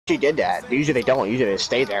She did that. Usually they don't. Usually they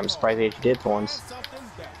stay there. I'm surprised they actually did for once.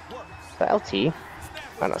 The LT?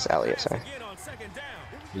 Oh no, it's Elliot, sorry.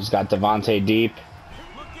 He's got Devontae deep.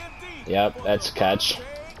 Yep, that's a catch.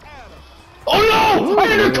 Oh no!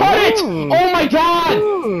 I undercut it! Oh my god!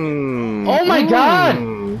 Oh my god!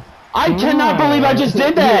 I cannot believe I just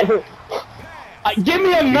did that! Give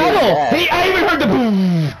me a medal! Hey, I even heard the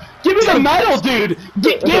boom! Give me the medal, dude!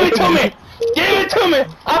 Give it to me! Give it to me!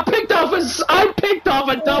 I picked off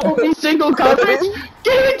a double B single coverage!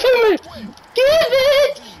 Give it to me! Give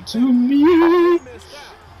it to me!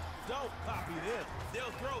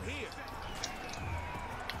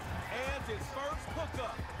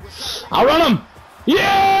 I'll run him!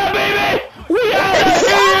 Yeah, baby! We out of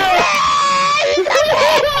here!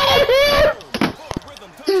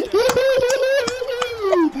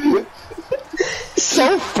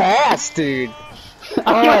 So fast, dude!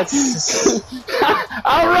 Oh,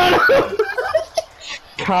 I'll run him!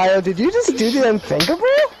 Kyle, did you just do the unthinkable?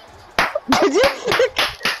 Did you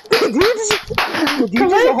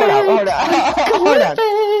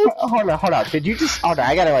hold on. Did you just, hold on,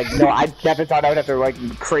 I gotta like, no, I never thought I would have to like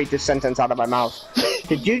create this sentence out of my mouth.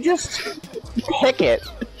 Did you just pick it?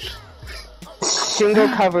 Single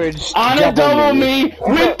coverage. On a double me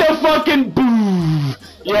with the fucking boom!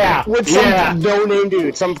 Yeah, with some no-name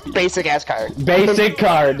dude, some basic ass card. Basic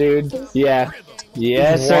card, dude. Yeah.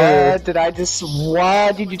 Yes, sir. What did I just,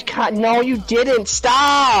 what did you, no you didn't,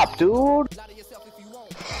 stop, dude!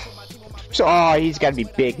 So, oh, he's gotta be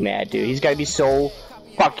big mad, dude. He's gotta be so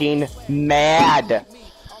fucking mad.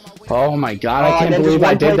 Oh my god, I can't believe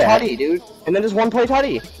I did that. Tutty, dude. And then just one play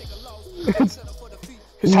tutty. Because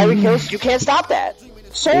Tyreek Hills, you can't stop that.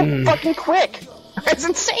 So fucking quick. That's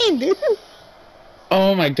insane, dude.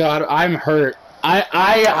 Oh my god, I'm hurt. I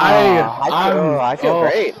feel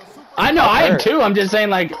great. I know, I am too. I'm just saying,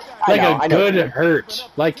 like a good hurt.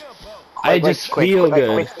 Like, I just feel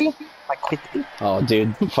good. Oh,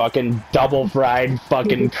 dude, fucking double fried,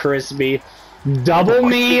 fucking crispy. Double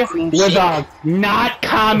me with a not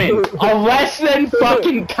common, a less than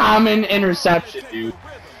fucking common interception, dude.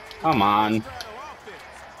 Come on.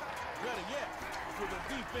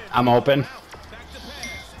 I'm open.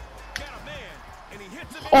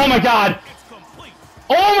 Oh my god!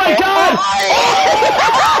 Oh my god!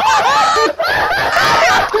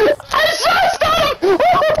 I just him!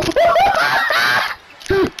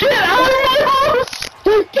 Get out of my house!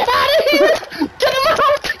 Get out of here! Get him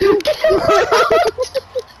out! Get him out!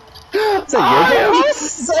 Is that your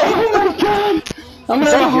house? Oh my god! I'm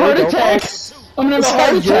gonna have a heart attack! I'm gonna have a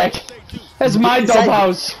heart attack! That's my dope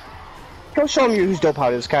house! Go show him whose dope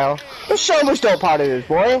out is, Kyle. Go show him whose dope out it is,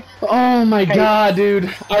 boy! Oh my god, dude!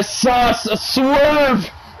 I saw a swerve!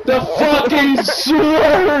 The fucking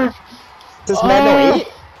swerve! Does man know 8?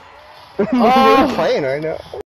 We're playing right now.